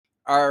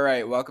All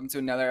right, welcome to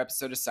another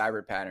episode of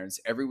Cyber Patterns.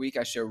 Every week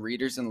I show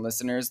readers and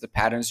listeners the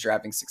patterns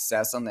driving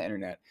success on the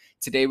internet.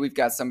 Today we've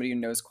got somebody who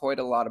knows quite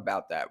a lot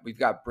about that. We've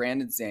got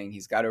Brandon Zhang.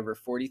 He's got over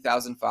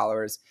 40,000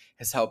 followers,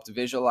 has helped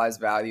visualize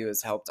value,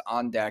 has helped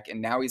On Deck,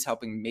 and now he's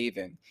helping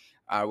Maven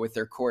with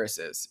their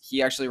courses.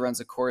 He actually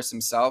runs a course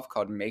himself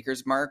called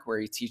Maker's Mark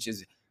where he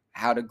teaches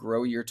how to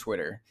grow your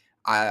Twitter.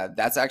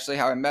 That's actually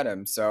how I met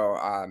him. So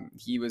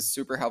he was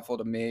super helpful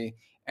to me,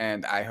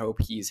 and I hope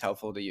he's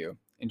helpful to you.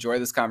 Enjoy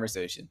this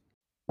conversation.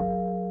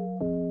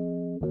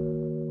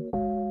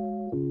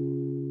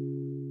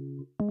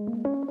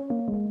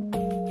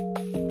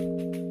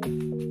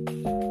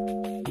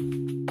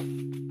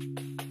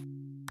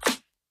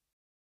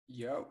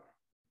 Yo.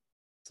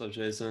 What's up,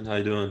 Jason? How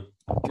you doing?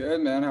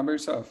 Good, man. How about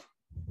yourself?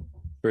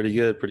 Pretty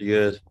good, pretty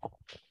good.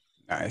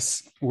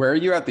 Nice. Where are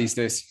you at these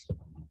days?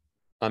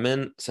 I'm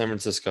in San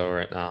Francisco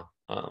right now,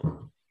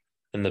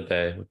 in the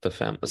Bay with the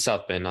family, the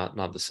South Bay,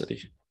 not the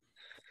city.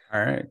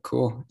 All right,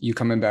 cool. You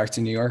coming back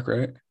to New York,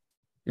 right?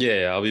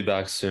 Yeah, I'll be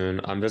back soon.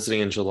 I'm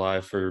visiting in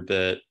July for a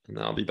bit, and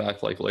then I'll be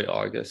back like late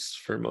August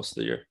for most of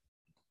the year.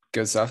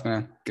 Good stuff,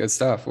 man. Good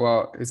stuff.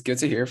 Well, it's good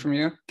to hear from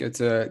you. Good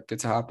to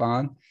hop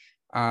on.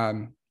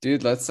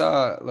 Dude, let's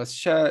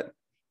chat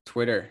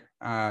Twitter.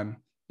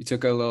 You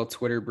took a little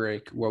Twitter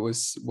break.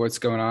 What's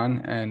going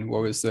on and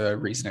what was the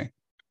reasoning?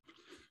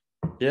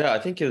 Yeah, I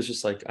think it was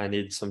just like I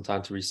needed some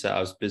time to reset. I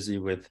was busy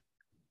with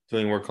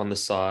doing work on the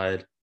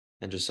side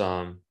and just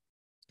having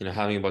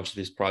a bunch of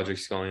these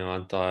projects going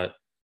on. Thought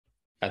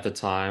at the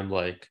time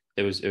like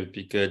it would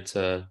be good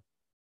to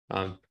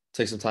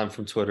take some time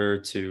from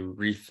Twitter to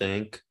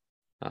rethink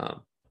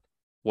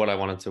what I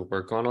wanted to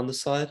work on the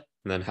side,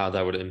 and then how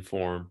that would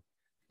inform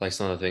like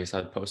some of the things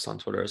I'd post on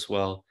Twitter as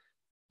well.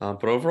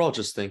 But overall,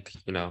 just think,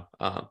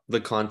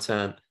 the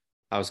content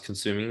I was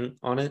consuming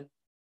on it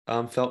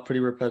felt pretty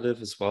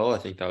repetitive as well. I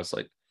think that was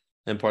like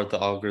in part the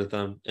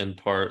algorithm, in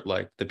part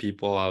like the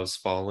people I was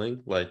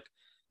following. Like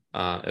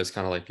it was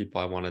kind of like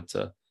people I wanted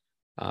to,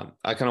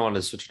 I kind of wanted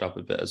to switch it up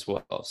a bit as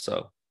well.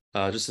 So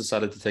just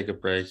decided to take a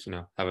break,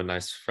 have a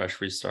nice fresh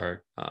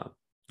restart,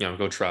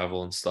 go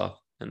travel and stuff,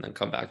 and then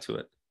come back to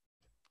it.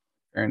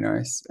 Very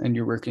nice. And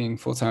you're working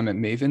full time at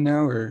Maven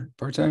now or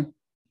part time?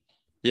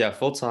 Yeah,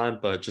 full time,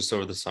 but just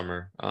over the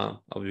summer.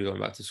 I'll be going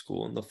back to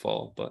school in the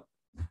fall, but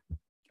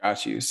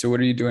Got you. So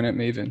what are you doing at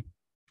Maven?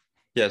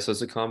 yeah, so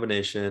it's a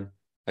combination.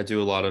 I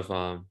do a lot of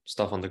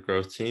stuff on the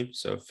growth team,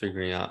 so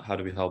figuring out how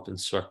do we help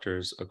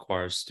instructors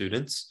acquire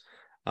students,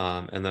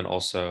 and then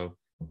also,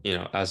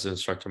 as an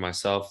instructor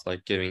myself,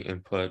 like giving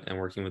input and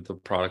working with the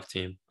product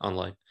team on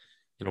like,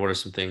 what are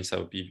some things that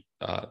would be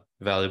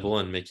valuable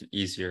and make it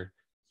easier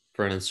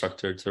for an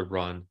instructor to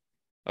run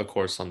a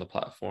course on the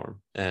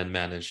platform and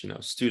manage,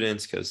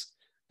 students, because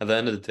at the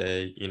end of the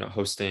day,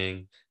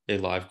 hosting a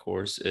live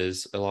course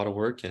is a lot of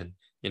work, and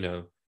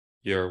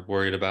you're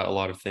worried about a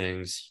lot of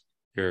things.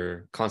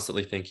 You're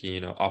constantly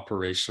thinking,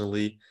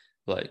 operationally,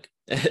 like,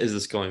 is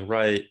this going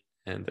right?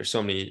 And there's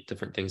so many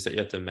different things that you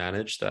have to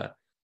manage that,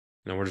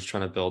 we're just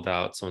trying to build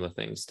out some of the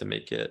things to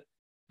make it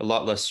a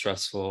lot less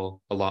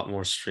stressful, a lot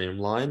more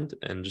streamlined,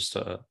 and just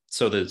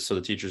so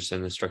the teachers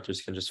and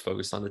instructors can just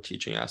focus on the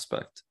teaching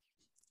aspect.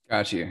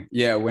 Got you.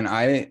 Yeah, when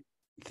I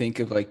think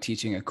of like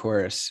teaching a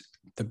course,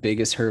 the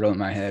biggest hurdle in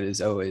my head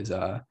is always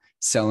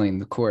selling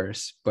the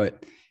course.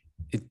 But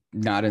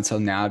not until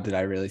now did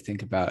I really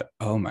think about,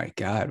 oh my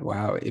God,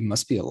 wow, it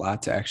must be a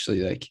lot to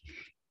actually like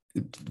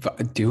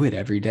do it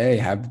every day,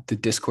 have the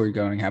Discord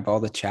going, have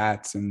all the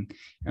chats and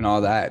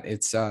all that.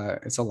 It's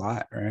a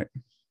lot, right?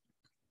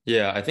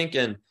 Yeah, I think,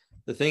 and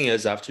the thing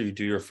is, after you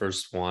do your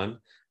first one,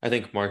 I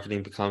think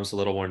marketing becomes a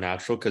little more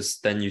natural, because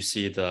then you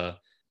see the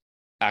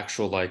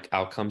actual like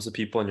outcomes of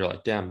people and you're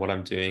like, damn, what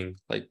I'm doing,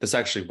 like this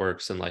actually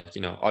works. And like,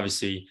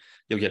 obviously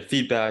you'll get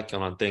feedback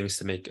on things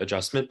to make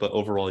adjustment, but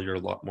overall you're a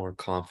lot more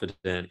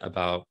confident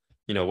about,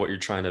 what you're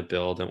trying to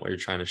build and what you're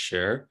trying to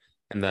share.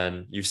 And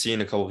then you've seen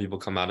a couple of people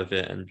come out of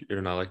it, and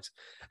you're not like,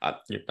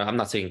 I'm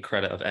not taking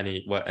credit of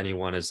what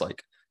anyone is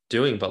like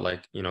doing, but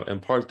like, in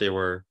part they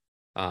were,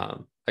 I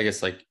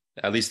guess like,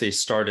 at least they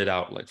started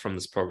out like from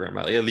this program,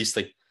 right? Like, at least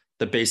like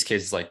the base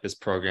case is like this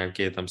program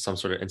gave them some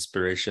sort of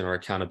inspiration or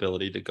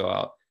accountability to go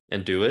out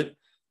and do it.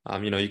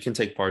 You can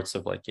take parts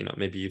of like,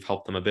 maybe you've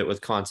helped them a bit with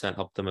content,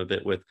 helped them a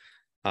bit with,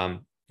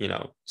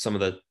 some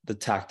of the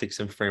tactics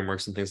and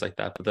frameworks and things like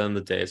that. But then in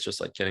the day, it's just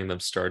like getting them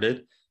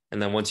started.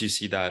 And then once you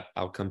see that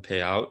outcome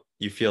pay out,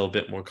 you feel a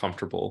bit more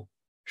comfortable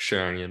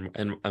sharing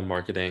and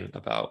marketing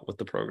about what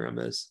the program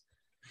is.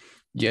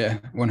 Yeah,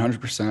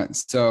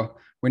 100%. So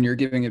when you're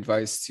giving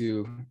advice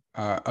to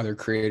other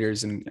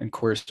creators and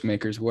course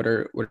makers, what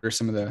are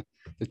some of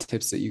the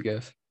tips that you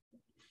give?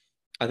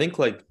 I think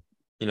like,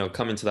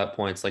 coming to that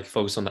point, it's like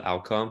focus on the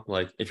outcome.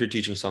 Like if you're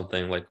teaching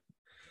something, like,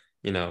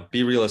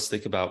 be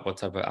realistic about what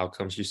type of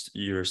outcomes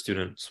your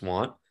students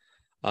want.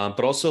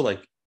 But also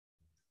like,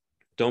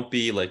 don't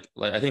be like,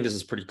 I think this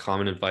is pretty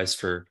common advice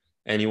for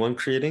anyone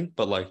creating,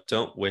 but like,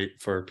 don't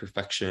wait for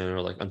perfection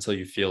or like until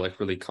you feel like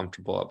really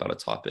comfortable about a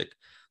topic.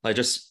 Like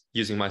just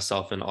using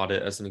myself in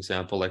audit as an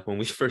example, like when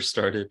we first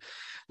started,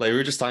 like we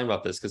were just talking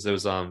about this because it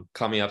was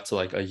coming up to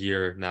like a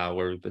year now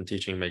where we've been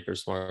teaching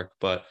Maker's Mark,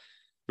 but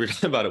we were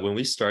talking about it when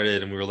we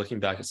started and we were looking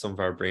back at some of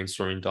our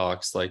brainstorming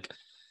docs, like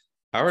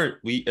our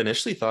we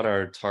initially thought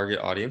our target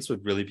audience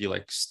would really be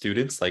like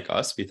students like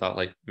us. We thought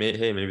like,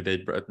 hey, maybe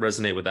they'd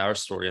resonate with our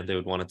story and they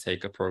would want to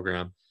take a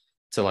program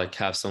to like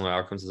have similar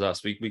outcomes as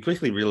us. We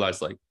quickly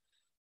realized like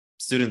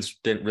students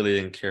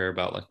didn't care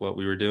about like what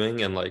we were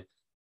doing, and like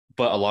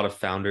but a lot of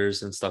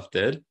founders and stuff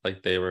did.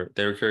 Like they were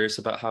curious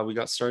about how we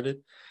got started.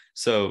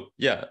 So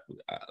yeah,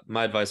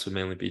 my advice would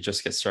mainly be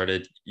just get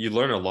started. You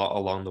learn a lot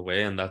along the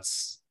way, and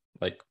that's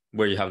like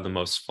where you have the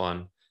most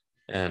fun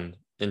and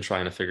in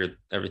trying to figure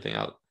everything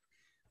out.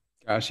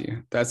 Got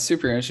you. That's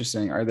super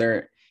interesting. Are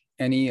there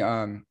any,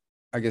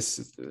 I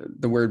guess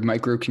the word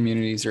micro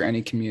communities or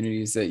any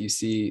communities that you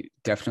see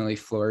definitely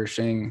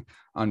flourishing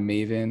on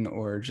Maven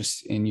or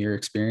just in your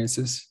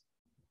experiences?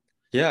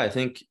 Yeah, I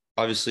think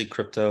obviously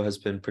crypto has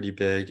been pretty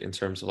big in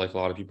terms of like a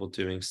lot of people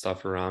doing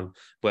stuff around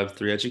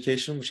Web3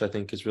 education, which I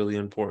think is really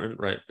important,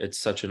 right? It's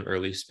such an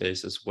early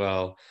space as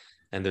well.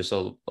 And there's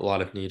a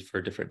lot of need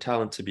for different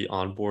talent to be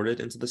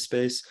onboarded into the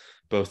space,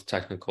 both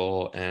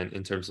technical and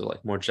in terms of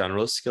like more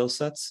general skill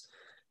sets.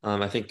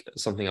 I think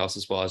something else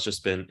as well has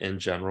just been in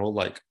general,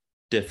 like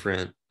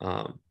different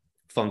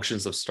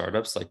functions of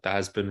startups, like that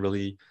has been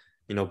really,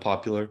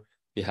 popular.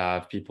 We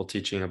have people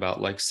teaching about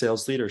like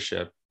sales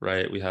leadership,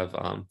 right? We have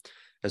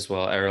as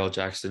well. Ariel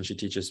Jackson, she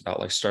teaches about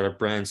like startup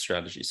brand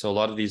strategy. So a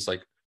lot of these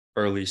like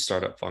early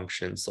startup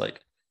functions,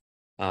 like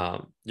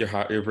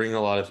you're bringing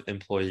a lot of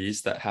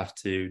employees that have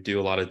to do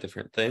a lot of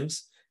different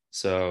things.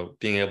 So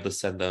being able to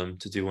send them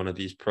to do one of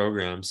these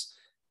programs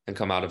and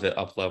come out of it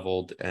up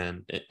leveled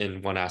and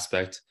in one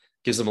aspect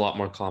gives them a lot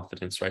more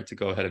confidence, right, to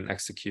go ahead and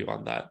execute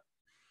on that.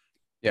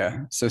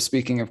 Yeah. So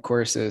speaking of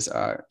courses,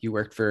 you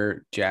worked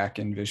for Jack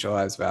and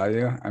Visualize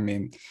Value. I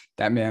mean,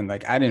 that man,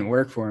 like I didn't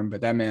work for him,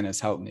 but that man has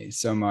helped me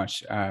so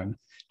much.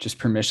 Just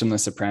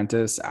permissionless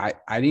apprentice. I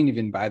didn't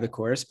even buy the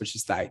course, but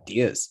just the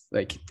ideas,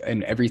 like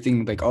and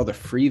everything, like all the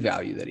free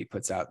value that he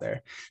puts out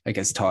there, like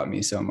has taught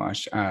me so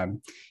much.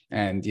 And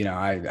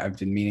I've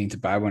been meaning to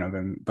buy one of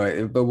them.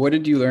 But what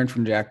did you learn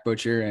from Jack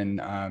Butcher, and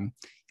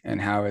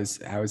how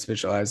has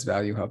Visualize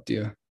Value helped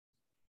you?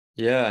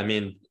 Yeah, I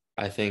mean,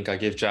 I think I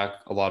give Jack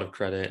a lot of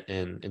credit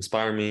in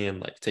inspiring me and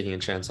like taking a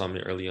chance on me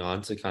early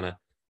on to kind of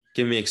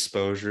give me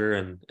exposure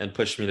and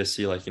push me to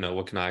see like,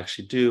 what can I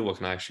actually do? What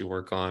can I actually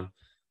work on?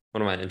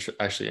 What am I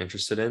actually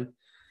interested in?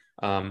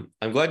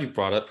 I'm glad you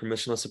brought up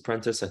Permissionless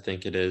Apprentice. I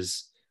think it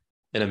is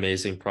an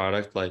amazing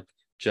product. Like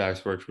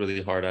Jack's worked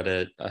really hard at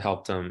it. I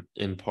helped him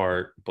in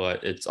part,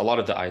 but it's a lot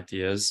of the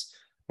ideas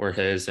were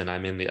his, and I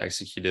mainly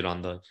executed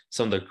on the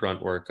some of the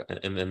grunt work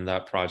in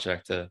that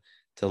project to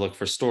look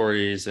for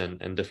stories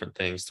and different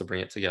things to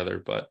bring it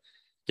together. But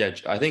yeah,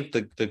 I think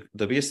the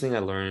biggest thing I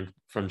learned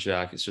from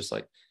Jack is just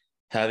like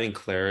having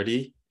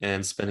clarity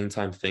and spending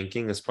time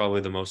thinking is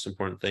probably the most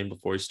important thing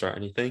before you start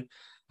anything.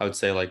 I would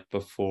say like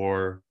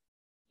before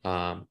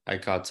I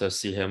got to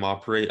see him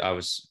operate, I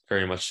was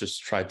very much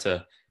just tried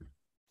to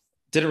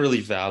didn't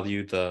really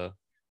value the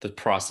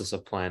process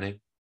of planning.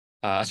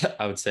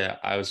 I would say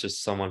I was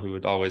just someone who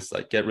would always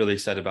like get really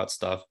excited about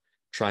stuff,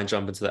 try and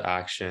jump into the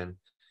action.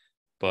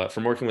 But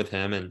from working with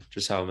him and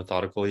just how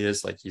methodical he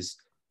is, like he's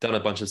done a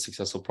bunch of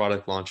successful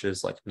product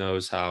launches, like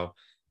knows how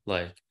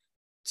like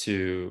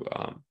to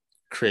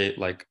create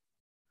like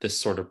this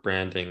sort of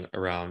branding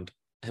around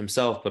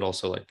himself, but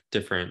also like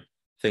different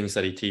things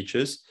that he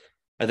teaches.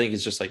 I think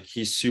it's just like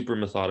he's super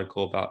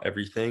methodical about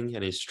everything,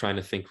 and he's trying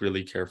to think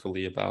really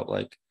carefully about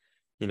like,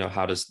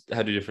 how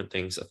do different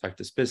things affect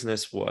his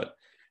business, what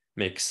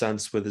makes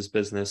sense with his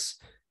business.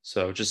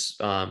 So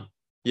just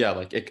yeah,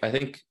 like I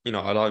think it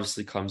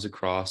obviously comes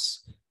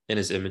across in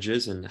his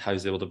images and how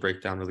he's able to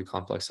break down really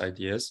complex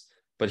ideas.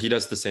 But he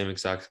does the same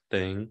exact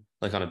thing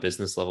like on a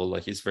business level.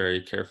 Like he's very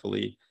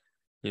carefully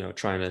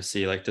trying to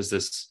see like, does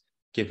this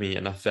give me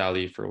enough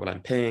value for what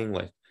I'm paying?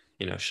 Like,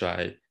 should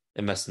I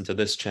invest into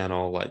this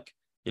channel? Like,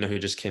 he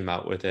just came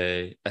out with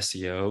a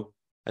SEO,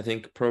 I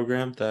think,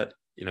 program that,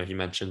 he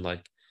mentioned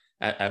like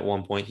at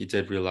one point he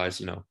did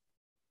realize,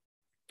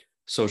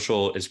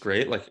 social is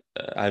great. Like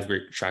I have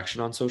great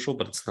traction on social,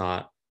 but it's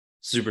not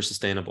super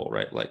sustainable,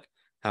 right? Like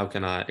how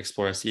can I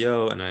explore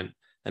SEO? And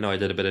I know I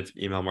did a bit of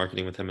email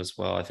marketing with him as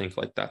well. I think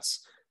like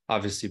that's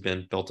obviously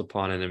been built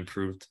upon and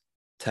improved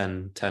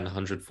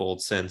 100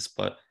 fold since,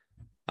 but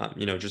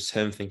just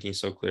him thinking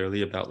so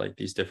clearly about like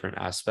these different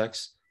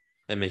aspects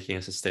and making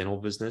a sustainable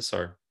business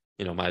are,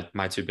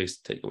 my two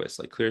biggest takeaways,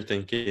 like clear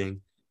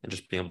thinking and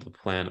just being able to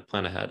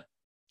plan ahead.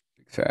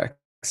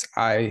 Facts.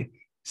 I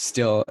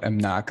still am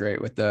not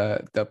great with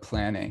the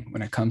planning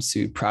when it comes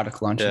to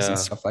product launches and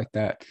Yeah. stuff like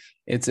that.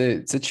 It's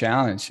a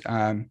challenge.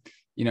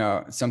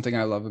 Something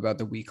I love about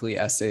the weekly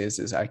essays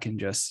is I can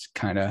just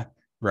kind of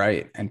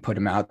write and put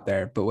them out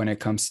there. But when it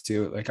comes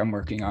to like I'm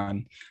working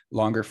on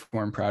longer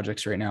form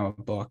projects right now,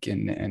 a book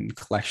and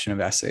collection of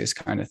essays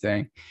kind of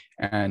thing.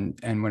 And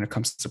when it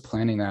comes to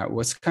planning that,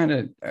 what's kind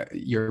of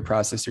your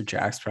process or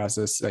Jack's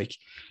process? Like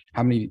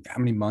how many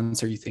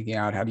months are you thinking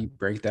out? How do you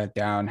break that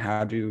down?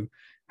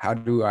 how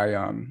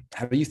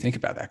do you think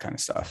about that kind of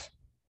stuff?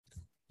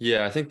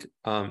 Yeah, I think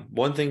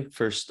one thing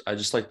first, I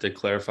just like to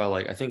clarify,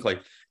 like I think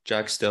like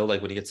Jack still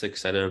like when he gets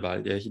excited about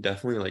it, yeah, he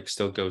definitely like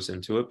still goes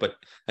into it, but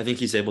I think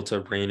he's able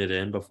to rein it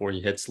in before he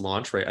hits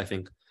launch, right? I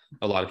think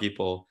a lot of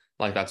people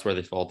like that's where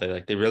they fall.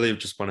 They really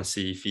just want to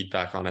see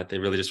feedback on it. They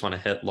really just want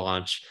to hit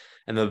launch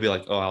and they'll be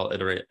like, oh, I'll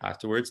iterate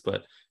afterwards.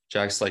 But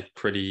Jack's like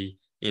pretty,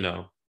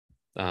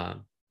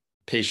 um,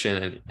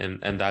 patient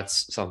and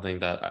that's something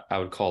that I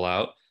would call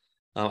out.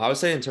 I would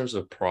say in terms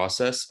of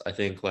process, I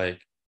think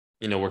like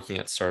working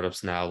at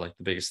startups now, like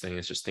the biggest thing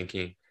is just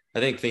thinking. I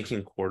think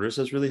thinking quarters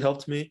has really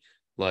helped me.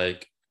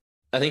 Like,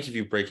 I think if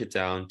you break it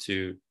down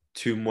to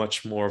too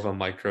much more of a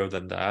micro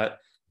than that,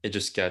 it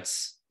just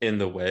gets in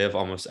the way of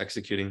almost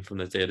executing from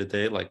the day to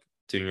day, like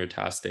doing your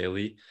tasks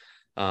daily.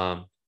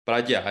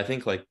 Yeah, I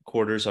think like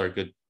quarters are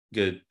a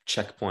good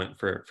checkpoint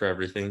for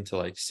everything to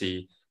like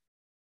see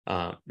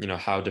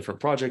how different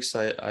projects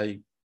I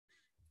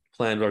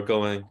planned are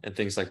going and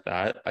things like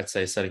that. I'd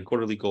say setting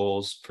quarterly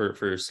goals for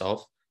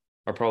yourself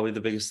are probably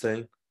the biggest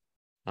thing.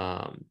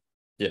 Um,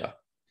 yeah.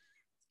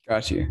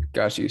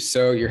 Got you.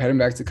 So you're heading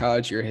back to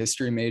college. You're a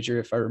history major,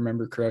 if I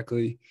remember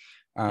correctly.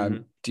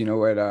 Mhm. Do you know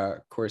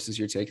what courses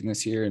you're taking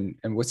this year,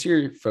 and what's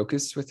your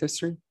focus with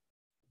history?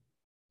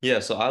 Yeah,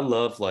 so I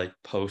love like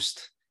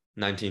post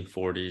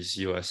 1940s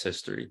US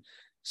history.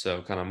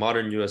 So kind of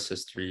modern US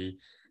history,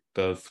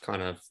 both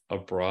kind of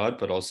abroad,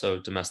 but also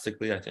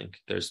domestically. I think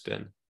there's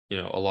been,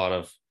 a lot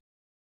of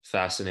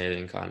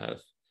fascinating kind of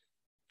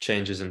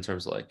changes in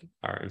terms of like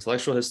our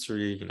intellectual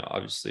history,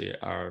 obviously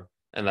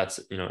and that's,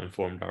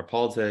 informed our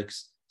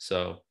politics.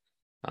 So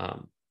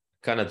um,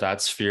 kind of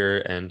that sphere.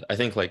 And I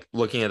think like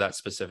looking at that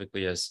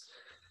specifically has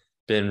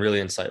been really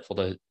insightful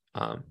to,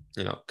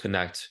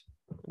 connect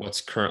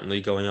what's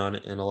currently going on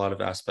in a lot of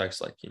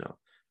aspects, like,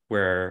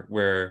 where,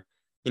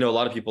 a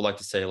lot of people like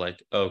to say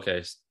like, oh,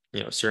 okay,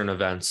 certain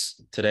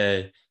events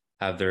today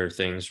have their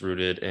things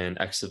rooted in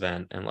X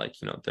event and like,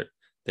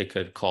 they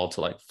could call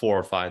to like four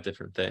or five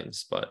different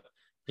things, but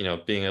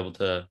being able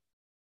to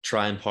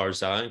try and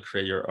parse out and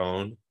create your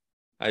own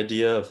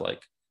idea of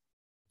like,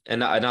 and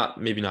not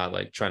maybe not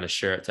like trying to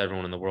share it to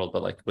everyone in the world,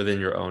 but like within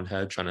your own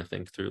head, trying to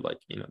think through like,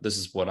 this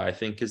is what I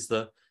think is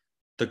the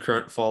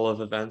current fall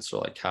of events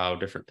or like how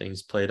different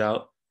things played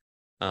out.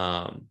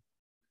 Um,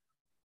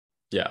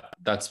 yeah,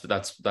 that's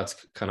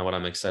kind of what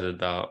I'm excited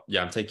about.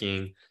 Yeah, I'm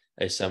taking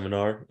a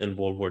seminar in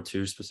World War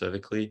II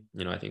specifically.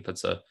 I think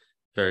that's a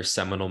very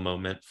seminal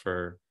moment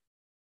for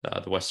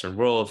the Western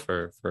world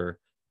for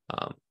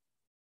um,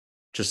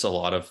 just a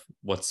lot of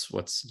what's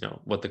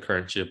what the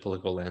current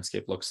geopolitical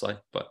landscape looks like.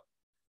 But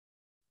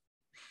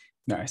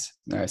Nice,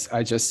 nice.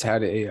 I just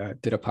had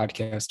did a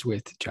podcast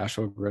with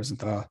Joshua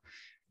Rosenthal,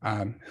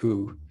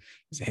 who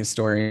is a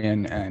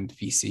historian and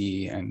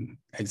VC and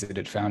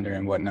exited founder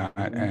and whatnot.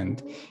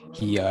 And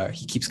he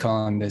keeps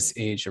calling this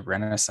age of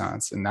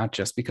Renaissance, and not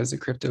just because of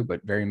crypto,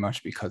 but very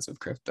much because of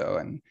crypto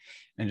and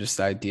just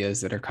the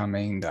ideas that are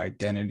coming, the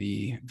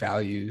identity,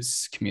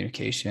 values,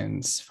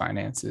 communications,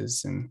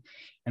 finances, and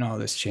all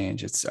this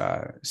change. It's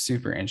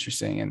super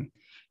interesting. And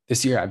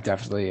this year I've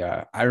definitely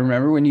I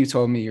remember when you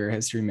told me you're a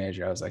history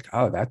major, I was like,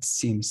 oh, that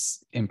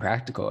seems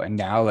impractical. And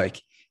now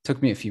like took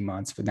me a few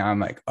months, but now I'm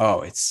like, oh,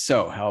 it's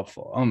so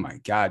helpful. Oh my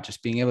God,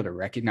 just being able to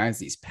recognize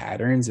these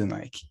patterns and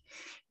like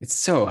it's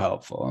so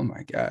helpful. Oh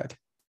my God.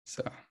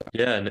 So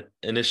yeah, and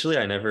initially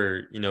I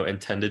never,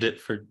 intended it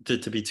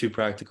to be too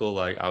practical.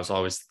 Like I was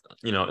always,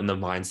 in the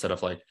mindset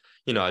of like,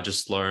 I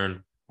just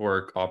learn,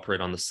 work, operate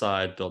on the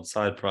side, build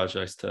side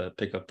projects to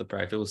pick up the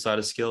practical side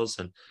of skills.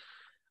 And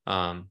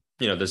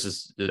this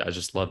is I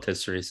just loved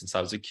history since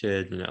I was a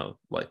kid,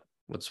 like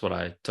what's what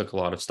I took a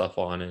lot of stuff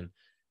on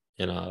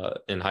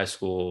in high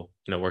school,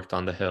 worked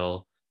on the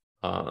Hill,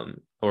 I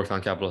worked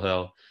on Capitol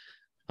Hill.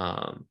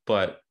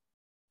 But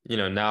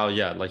now,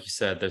 yeah, like you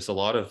said, there's a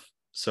lot of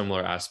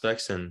similar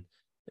aspects. And,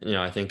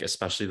 I think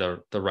especially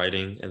the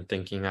writing and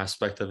thinking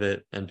aspect of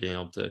it and being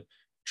able to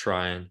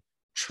try and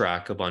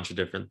track a bunch of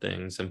different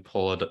things and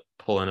pull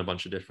in a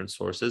bunch of different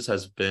sources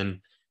has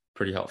been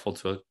pretty helpful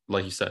to,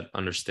 like you said,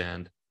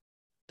 understand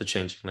the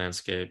changing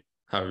landscape,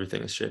 how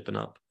everything is shaping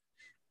up.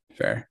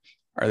 fair.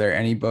 Are there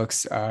any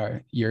books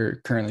you're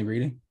currently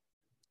reading?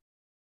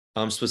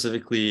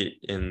 Specifically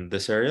in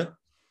this area.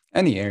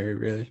 Any area,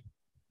 really?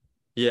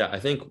 Yeah, I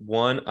think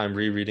one I'm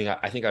rereading.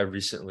 I think I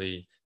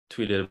recently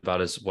tweeted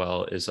about as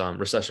well is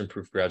Recession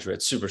Proof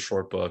Graduate. Super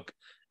short book.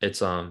 It's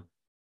kind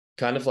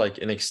of like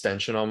an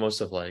extension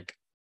almost of like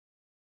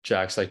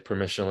Jack's like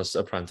permissionless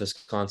apprentice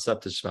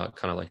concept. It's about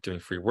kind of like doing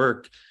free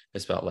work.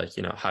 It's about like,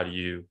 how do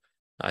you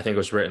I think it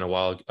was written a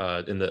while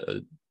in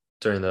the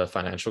during the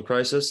financial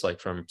crisis, like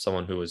from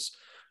someone who was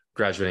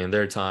graduating in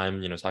their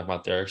time, talking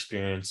about their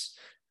experience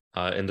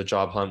in the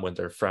job hunt when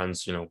their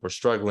friends, were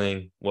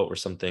struggling. What were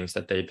some things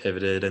that they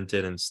pivoted and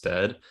did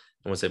instead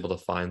and was able to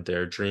find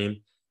their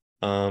dream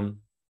um,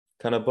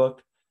 kind of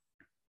book.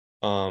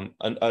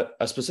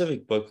 A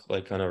specific book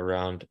like kind of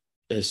around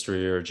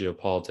history or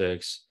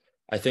geopolitics.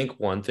 I think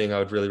one thing I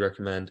would really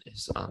recommend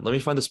is let me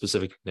find the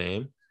specific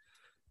name,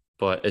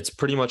 but it's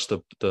pretty much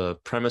the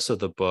premise of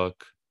the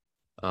book.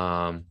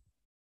 Um,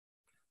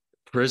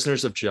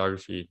 Prisoners of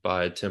Geography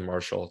by Tim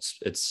Marshall.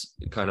 It's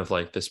kind of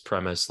like this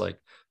premise, like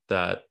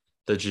that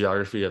the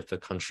geography of the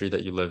country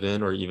that you live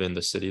in, or even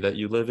the city that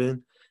you live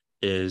in,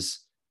 is,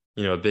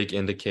 a big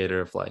indicator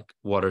of like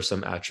what are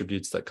some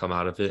attributes that come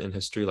out of it in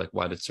history, like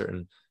why did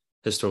certain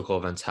historical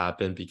events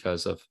happen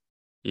because of,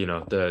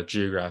 the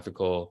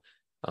geographical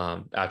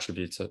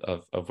attributes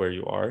of where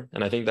you are.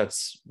 And I think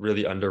that's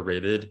really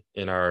underrated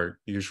in our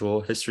usual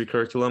history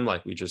curriculum.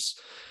 Like we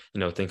just,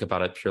 think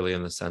about it purely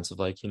in the sense of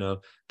like,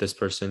 this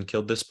person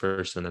killed this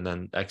person and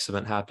then X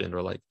event happened,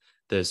 or like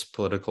this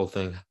political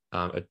thing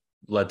it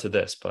led to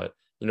this. But,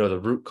 the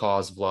root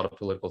cause of a lot of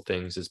political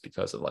things is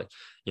because of like,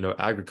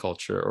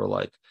 agriculture, or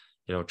like,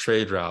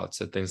 trade routes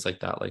and things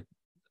like that. Like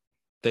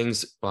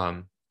things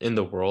in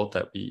the world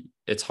that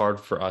it's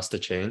hard for us to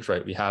change,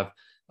 right? We have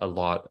a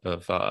lot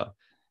of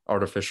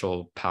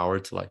artificial power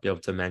to like be able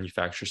to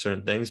manufacture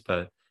certain things,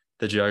 but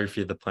the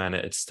geography of the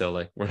planet, it's still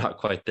like we're not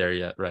quite there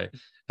yet, right?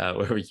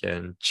 Where we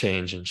can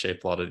change and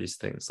shape a lot of these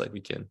things. Like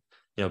we can,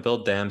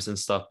 build dams and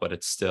stuff, but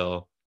it's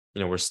still,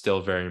 we're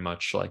still very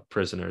much like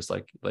prisoners,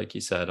 like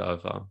you said,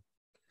 of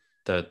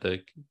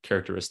the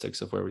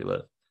characteristics of where we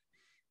live.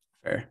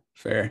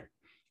 Fair.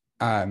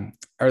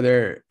 Are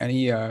there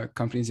any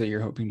companies that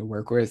you're hoping to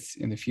work with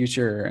in the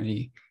future, or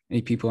any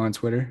people on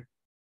Twitter?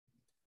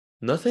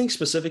 Nothing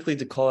specifically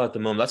to call at the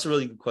moment. That's a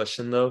really good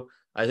question, though.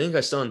 I think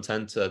I still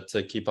intend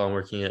to keep on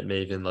working at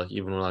Maven, like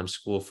even when I'm in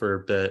school for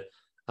a bit.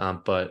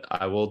 But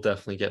I will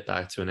definitely get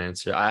back to an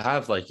answer. I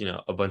have like,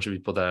 a bunch of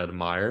people that I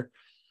admire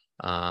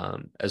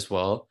as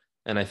well.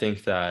 And I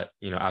think that,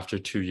 after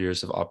 2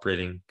 years of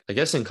operating, I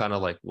guess in kind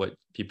of like what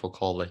people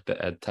call like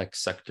the ed tech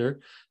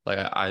sector, like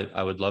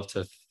I would love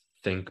to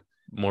think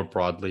more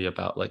broadly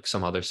about like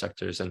some other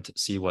sectors and to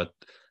see what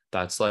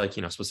that's like,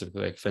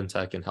 specifically like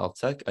fintech and health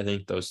tech. I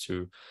think those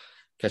two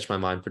catch my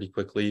mind pretty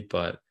quickly,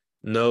 but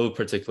no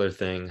particular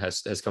thing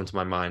has come to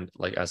my mind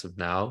like as of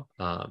now.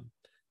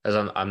 As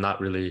I'm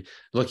not really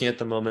looking at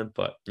the moment,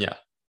 but yeah,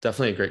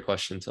 definitely a great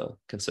question to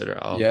consider.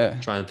 I'll Yeah.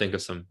 try and think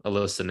of a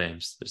list of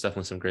names. There's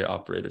definitely some great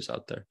operators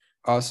out there.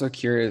 Also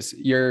curious,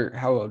 you're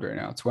how old right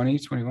now? 20,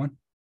 21?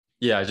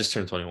 Yeah, I just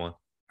turned 21.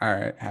 All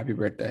right, happy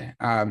birthday.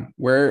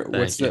 Where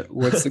Thank you.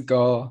 what's the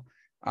goal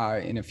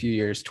in a few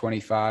years,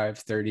 25,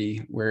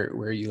 30? Where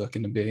are you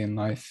looking to be in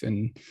life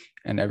and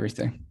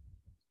everything?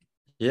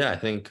 Yeah, I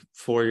think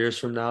 4 years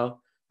from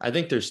now, I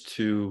think there's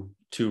two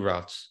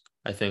routes.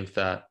 I think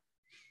that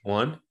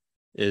one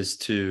is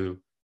to,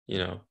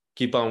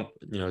 keep on,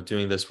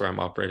 doing this where I'm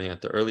operating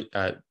at the early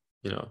at,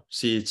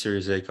 seed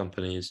Series A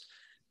companies,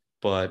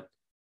 but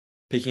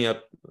picking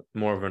up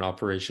more of an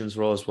operations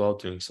role as well,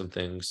 doing some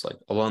things like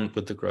along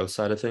with the growth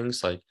side of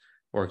things, like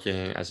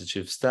working as a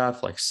chief of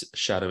staff, like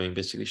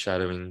basically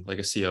shadowing like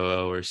a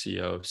COO or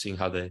CEO, seeing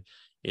how they,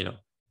 you know,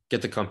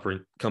 get the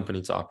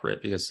company to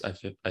operate. Because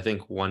I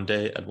think one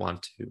day I'd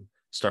want to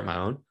start my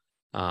own.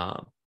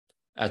 Um,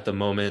 at the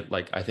moment,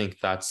 like I think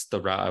that's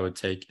the route I would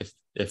take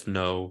if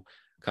no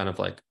kind of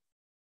like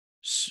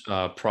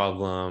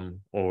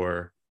problem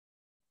or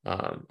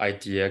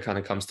idea kind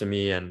of comes to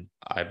me and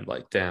I'm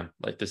like, damn,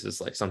 like this is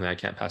like something I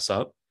can't pass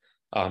up.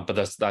 But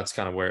that's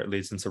kind of where it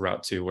leads into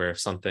route two, where if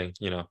something,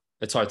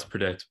 it's hard to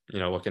predict,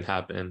 what can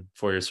happen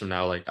 4 years from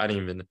now. Like I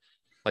didn't even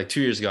like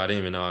 2 years ago, I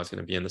didn't even know I was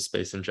going to be in the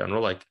space in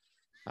general. Like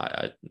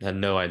I had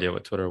no idea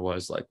what Twitter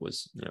was,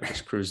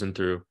 just cruising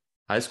through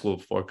high school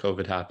before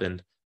COVID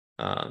happened,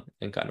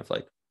 and kind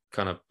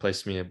of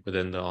placed me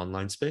within the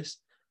online space.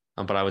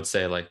 But I would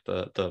say like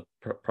the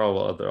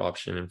probable other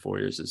option in 4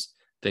 years is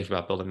thinking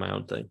about building my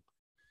own thing.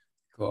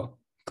 Cool.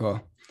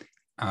 Cool.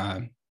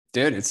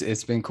 Dude,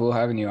 it's been cool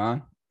having you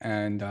on.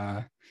 And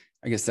I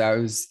guess that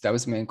was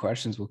the main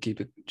questions. We'll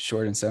keep it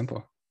short and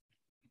simple.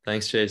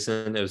 Thanks,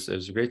 Jason. It was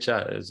a great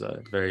chat. It was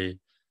very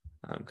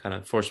kind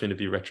of forced me to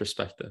be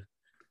retrospective.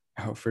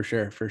 Oh, for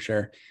sure, for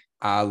sure.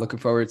 Looking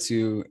forward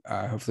to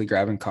hopefully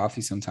grabbing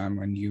coffee sometime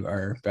when you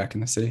are back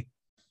in the city.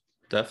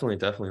 Definitely.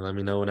 Let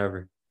me know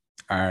whenever.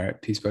 All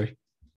right, peace, buddy.